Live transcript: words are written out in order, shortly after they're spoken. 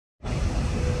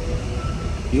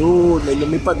Yun, may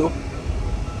lumipad oh.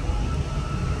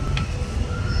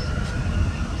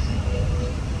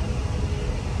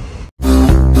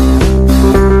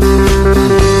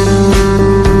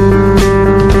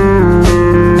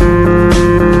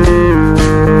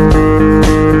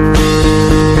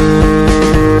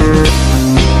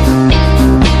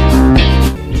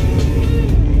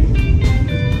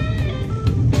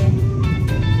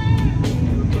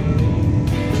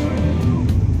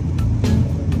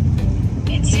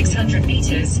 In 600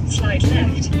 meters, slide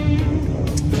left.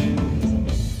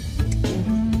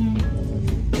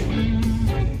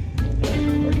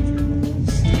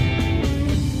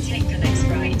 Take the next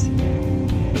right.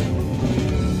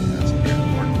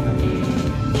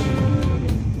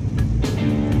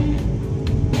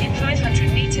 In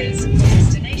 500 meters,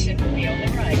 destination will be on the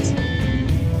right.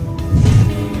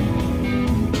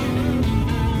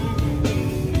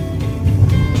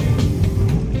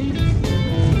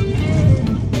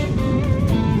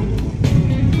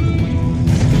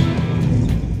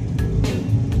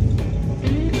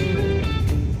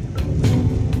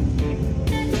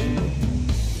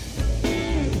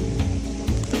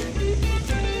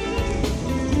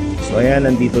 So ayan,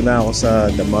 nandito na ako sa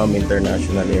Manama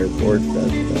International Airport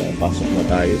at pasok na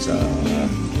tayo sa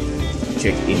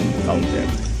check-in counter.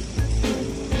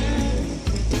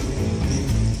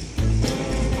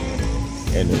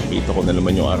 Ayan, nakita ko na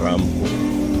naman yung Aramco.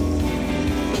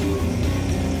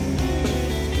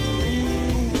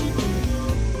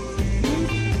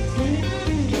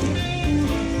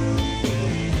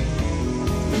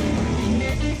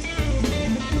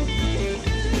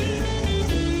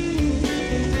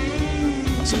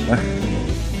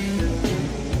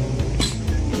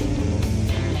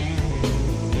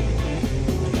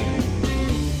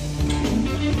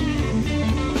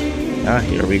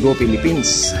 Here we go,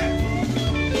 Philippines.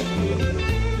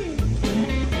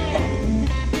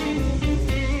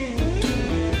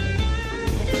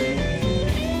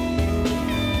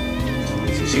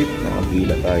 This is it.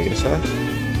 Nakapila tayo sa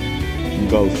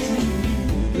Gulf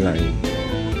Line,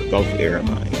 Gulf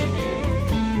Airline.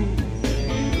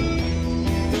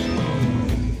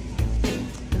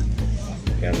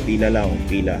 Yan, pila lang,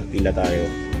 pila tayo.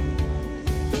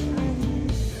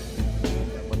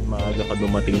 Maaga ka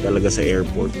dumating talaga sa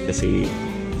airport kasi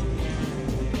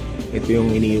ito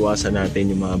yung iniiwasan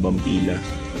natin, yung mga bampila.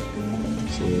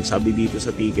 So sabi dito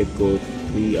sa ticket ko,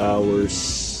 3 hours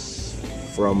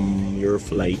from your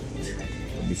flight,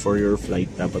 before your flight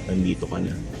dapat nandito ka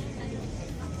na.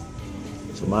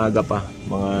 So maaga pa,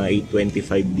 mga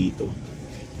 8:25 dito,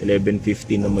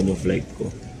 11:15 naman yung flight ko.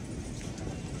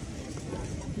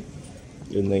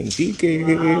 Yun na yung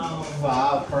ticket.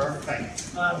 Wow,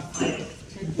 perfect.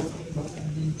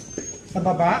 Sa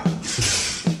baba?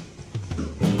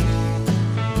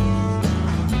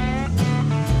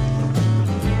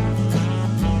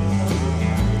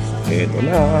 Ito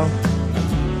na.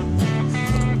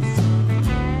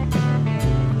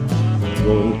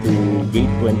 Going to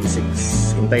gate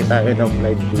 26. Hintay tayo ng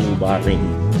flight to Bahrain.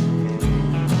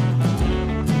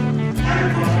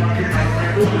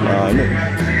 Ano?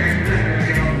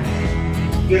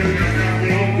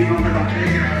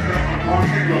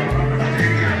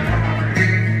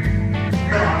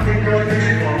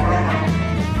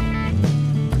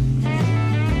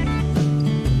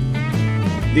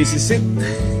 This is it.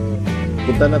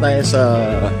 Punta na tayo sa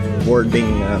boarding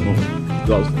ng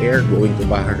Gulf Air going to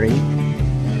Bahrain.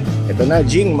 Ito na,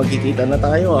 Jing, magkikita na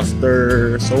tayo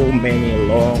after so many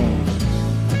long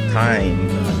time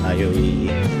na tayo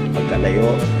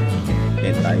pagkalayo.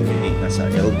 And tayo nasa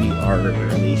LDR,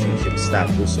 relationship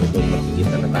status. So doon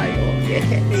magkikita na tayo.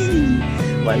 Yay!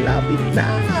 Malapit na!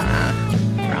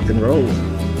 Rock and roll!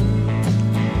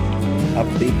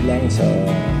 Update lang sa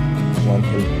One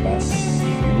Health Pass.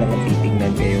 Yun lang ang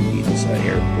titingnan ngayon dito sa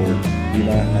airport.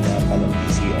 Hinahanapan ng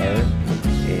PCR.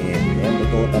 And yan,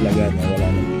 totoo talaga na wala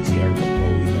ng PCR pag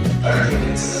pauwi na ng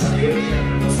Pilipinas.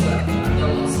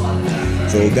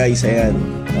 So guys, ayan.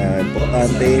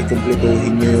 Importante,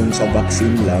 kumpletuhin nyo yung sa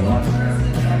vaccine lang.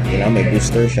 Kailangan may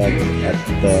booster shot at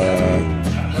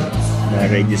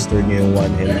na-register nyo yung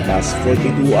One Health Pass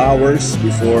 42 hours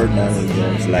before ng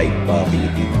inyong flight pa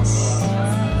Pilipinas.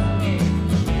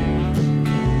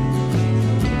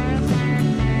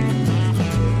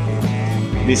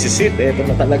 This is it. Ito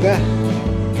na talaga.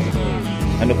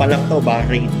 Ano pa lang to?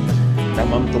 Bahrain.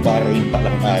 Tamam to Bahrain pa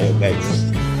lang tayo,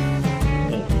 guys.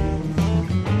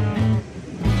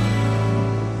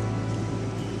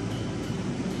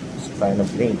 Flying a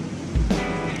plane.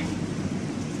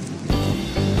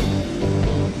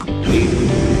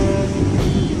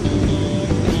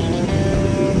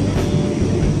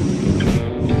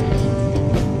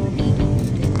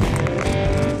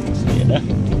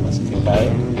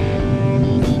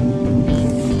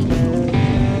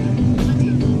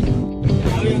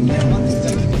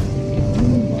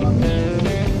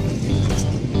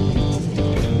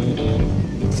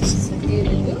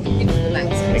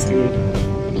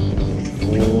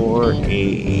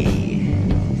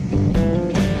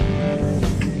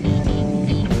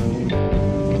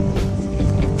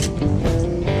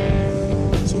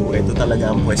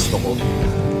 talaga ang pwesto ko.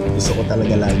 Gusto ko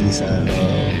talaga lagi sa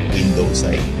window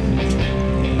side.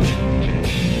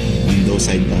 Window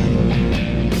side na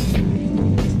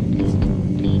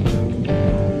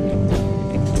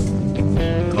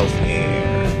Gulf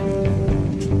Air.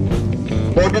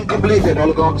 Boarding completed. All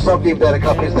going to stop the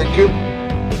companies. Thank you.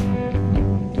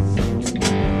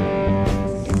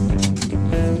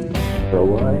 For a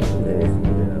while,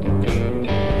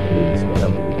 nilinis ko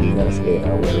ng Pilipinas,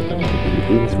 kaya welcome to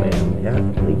Philippines, maya-maya.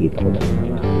 Nakikita ko na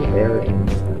mga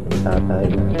parents, aking tatay,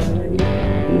 nanay,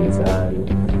 pinsan,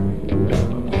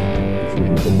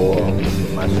 isipin ko mo ang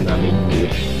maso namin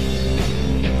dito.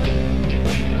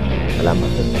 Salamat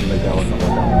sa nagkaroon ako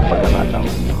ng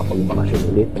pagkakataon makapagbakasyon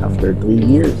ulit after 3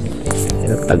 years.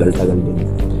 Tagal-tagal din.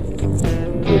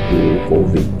 Due to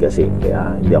COVID kasi,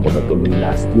 kaya hindi ako natuloy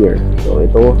last year. So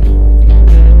ito,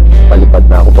 palipad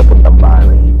na ako papuntang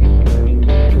Bahrain.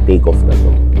 Take off na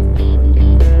to.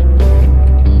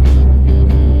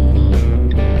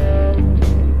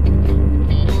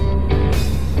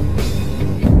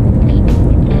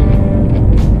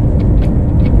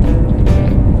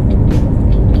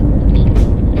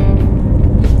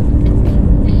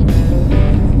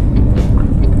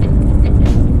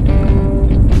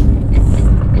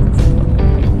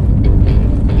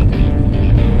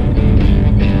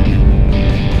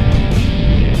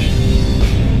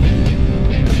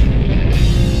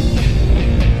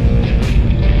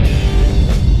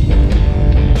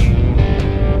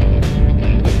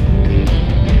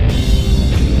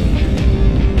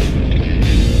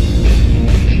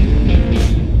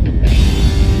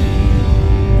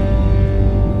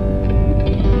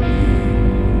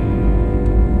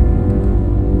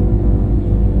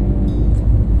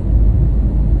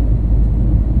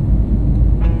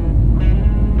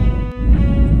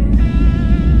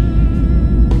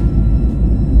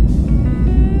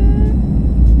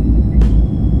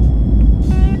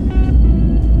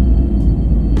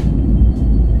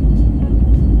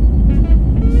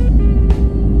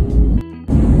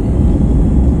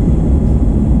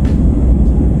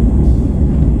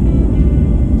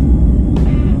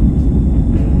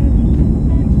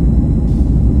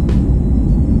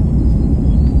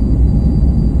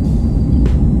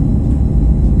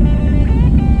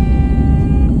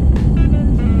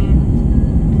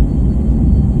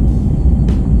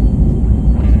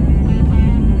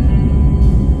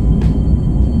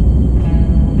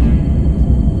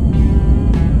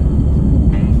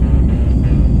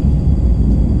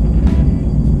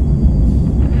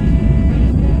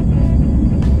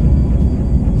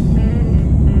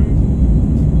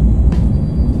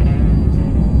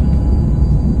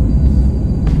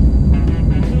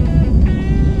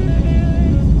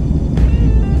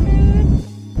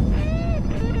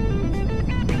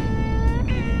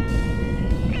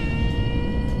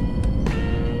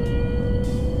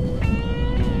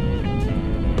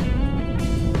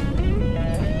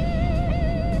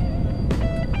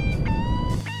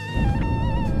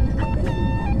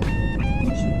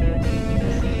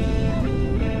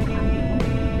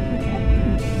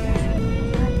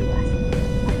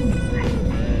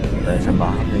 Sa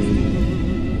Bahrain.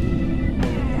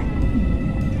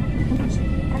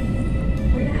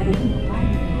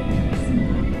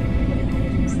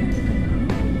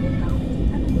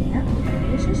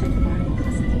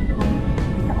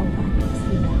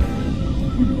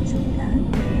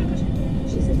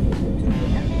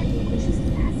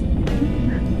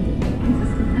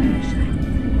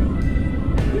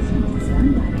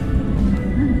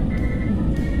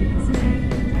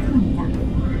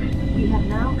 We have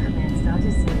now commenced our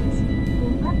descent.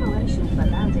 In preparation for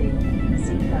landing,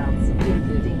 seatbelts,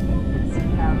 including infant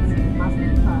seatbelts, must be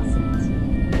fastened.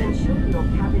 Ensure your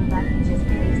cabin baggage is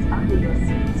placed under your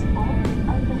seat or in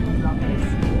overhead lockers.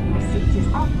 Your seat is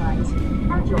upright,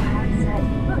 and your handset,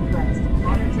 footrest,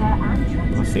 monitor, and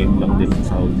Same lang din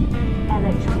sa Saudi.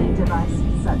 electronic devices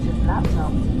such as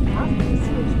laptops must be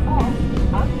switched off,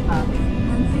 unplugged,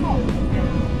 and safe.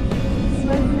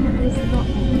 Smoking is not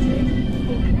permitted,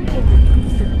 including the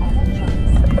use of electronic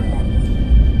cigarettes.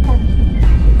 Thank you.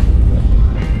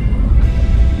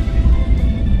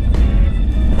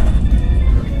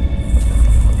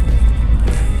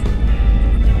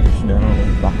 Now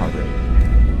in Bahrain.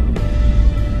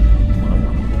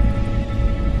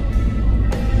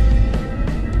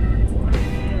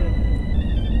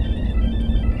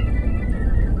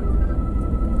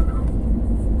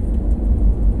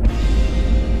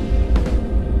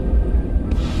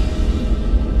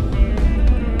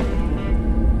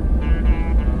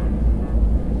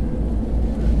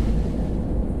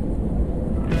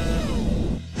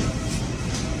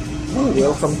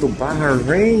 Welcome to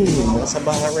Bahrain. Nasa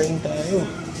Bahrain tayo.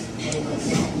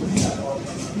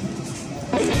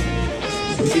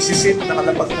 So, isisit,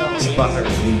 nakalapag na ako sa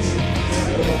Bahrain.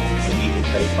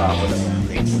 Nag-iintay pa ako ng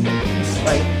aking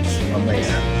flight.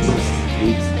 Mamaya,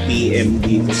 8 PM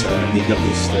dito sa Middle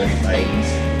Eastern time.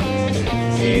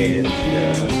 And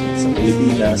sa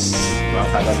Pilipinas,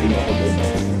 makakarating ako doon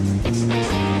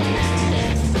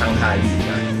tanghali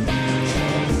na.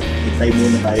 Hintay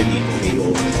muna tayo dito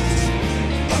ngayon.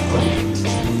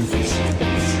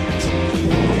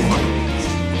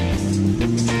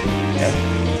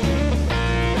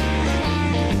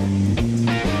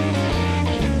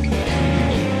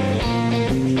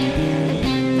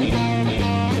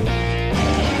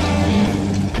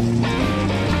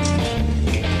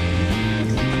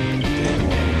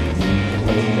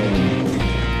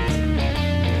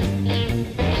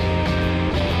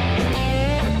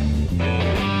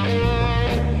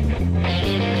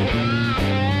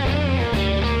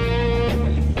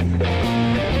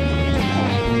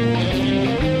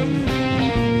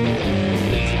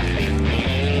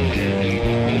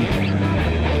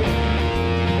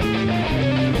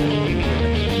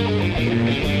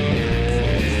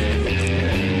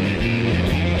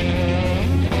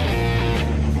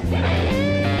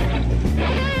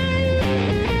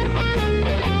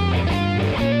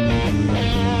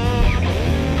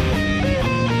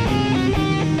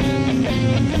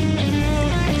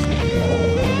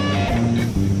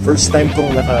 First time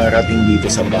kong nakarating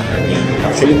dito sa Bahrain.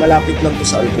 Actually, malapit lang to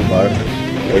sa Alcobar.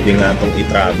 Pwede nga itong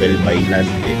i-travel by land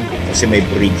eh. Kasi may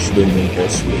bridge doon yung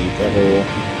causeway. Pero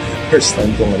first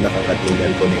time kong nakarating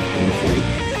ng connecting flight.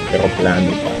 Pero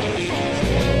plano pa.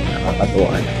 So,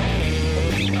 nakakatuwa na.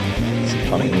 So,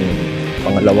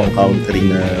 pangalawang country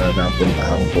na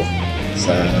napuntahan ko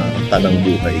sa tanang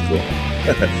buhay ko.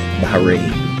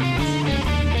 Bahrain.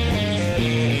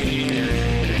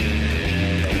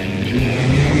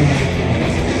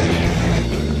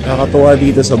 Nakakatuwa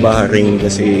dito sa Bahrain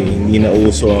kasi hindi na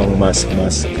uso ang mask.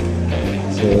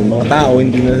 So, mga tao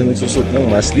hindi na nagsusot ng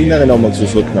mask, hindi na ako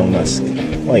magsusot ng mask.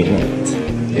 Why not?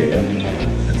 Yeah.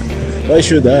 Why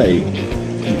should I?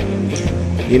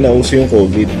 Hindi na uso yung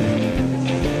COVID.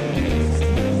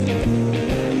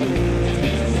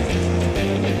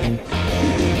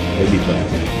 O diba?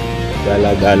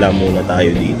 Gala-gala muna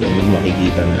tayo dito yung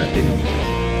makikita natin.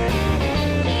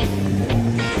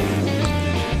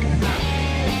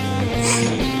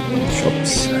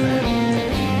 Shops.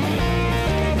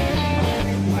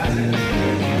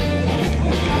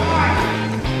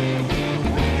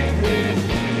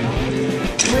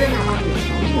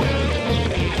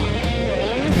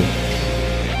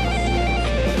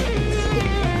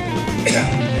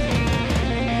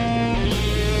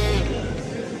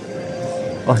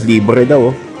 Oh, libre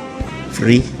daw oh.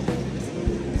 Free.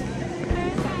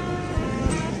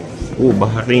 Oh,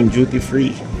 Bahrain duty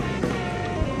free.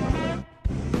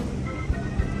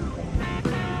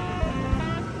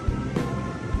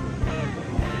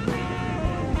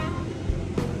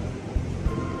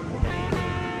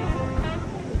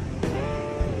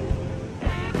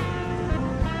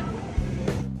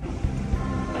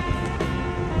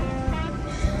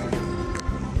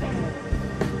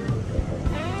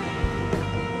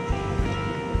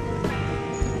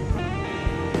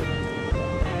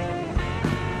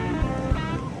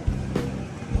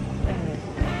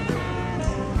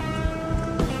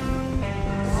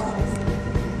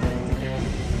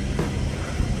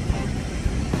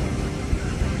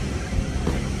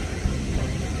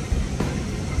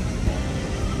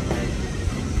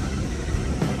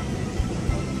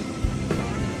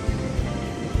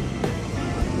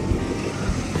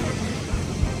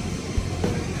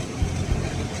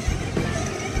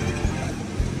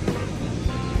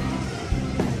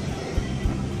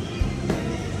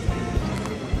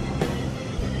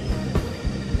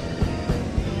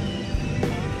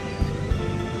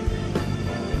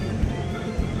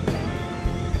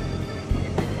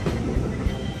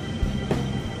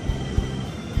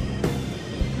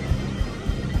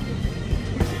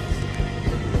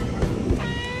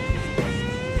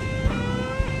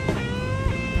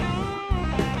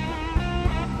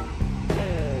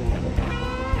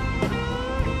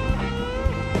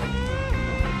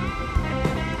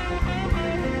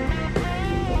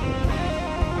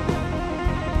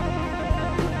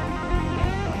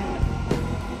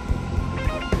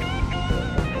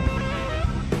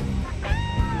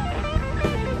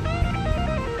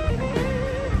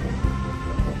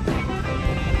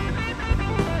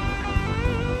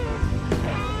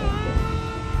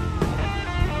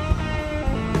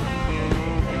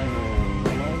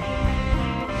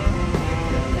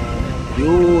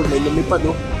 Yun, may lumipad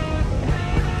oh.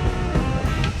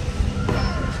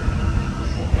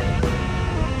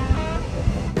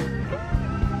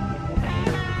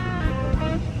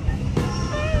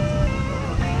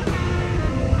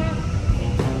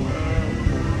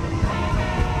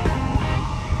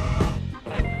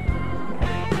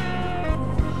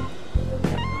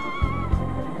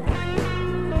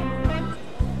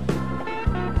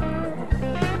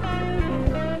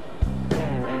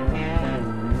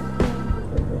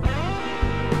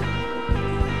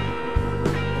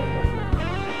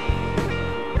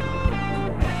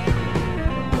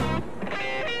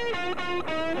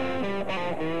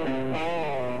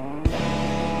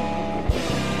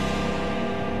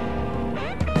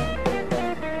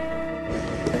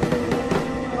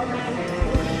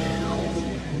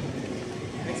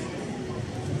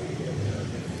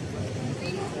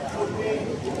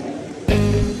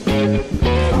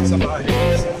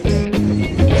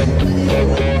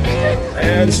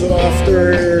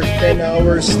 after 10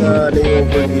 hours na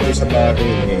layover dito sa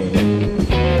Bahrain,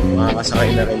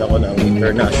 makakasakay na rin ako ng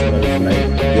international flight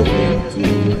going to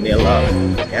Manila.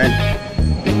 Ayan.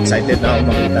 Excited na ako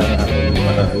makita ang aking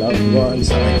mga loved ones,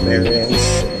 aking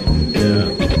parents,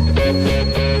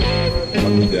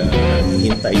 and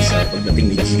maghintay sa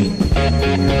pagdating ni Jean.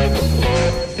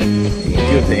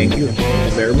 Thank you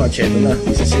very much. Ito na,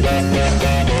 this is it.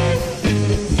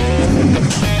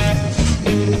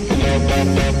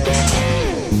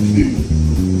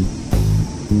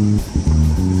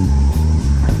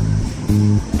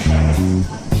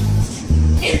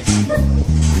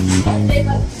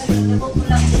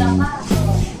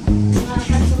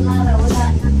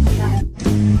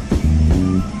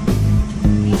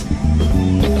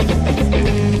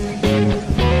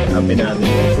 Hanapin natin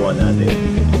yung upuan natin.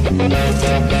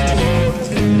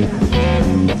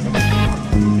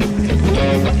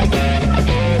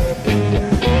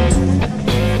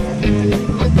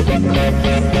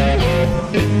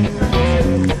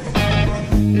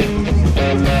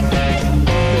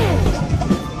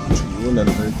 Yun,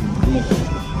 number 3.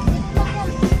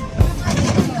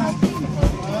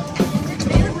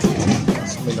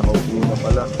 May nakaupo na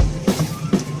pala.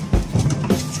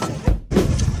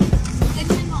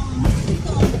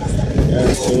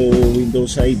 So, window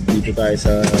side, dito tayo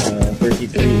sa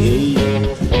 33A.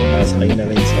 Sakay na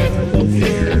rin sa Gulf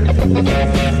Air.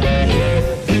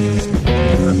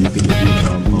 Ang Pilipino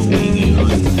ang pauwi ngayon.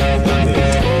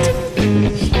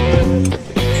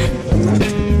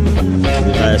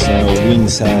 Dito tayo sa wing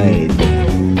side.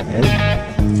 Ayan.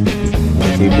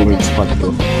 Ang favorite spot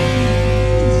ko.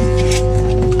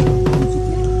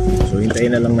 So,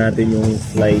 hintayin na lang natin yung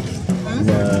flight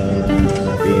na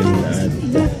natin at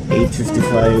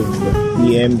 8:55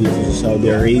 PM dito sa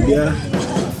Saudi Arabia,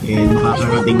 and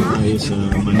makakarating tayo sa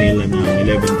Manila na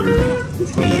 11:30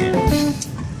 PM.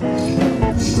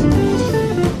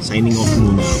 Signing off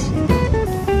muna ako.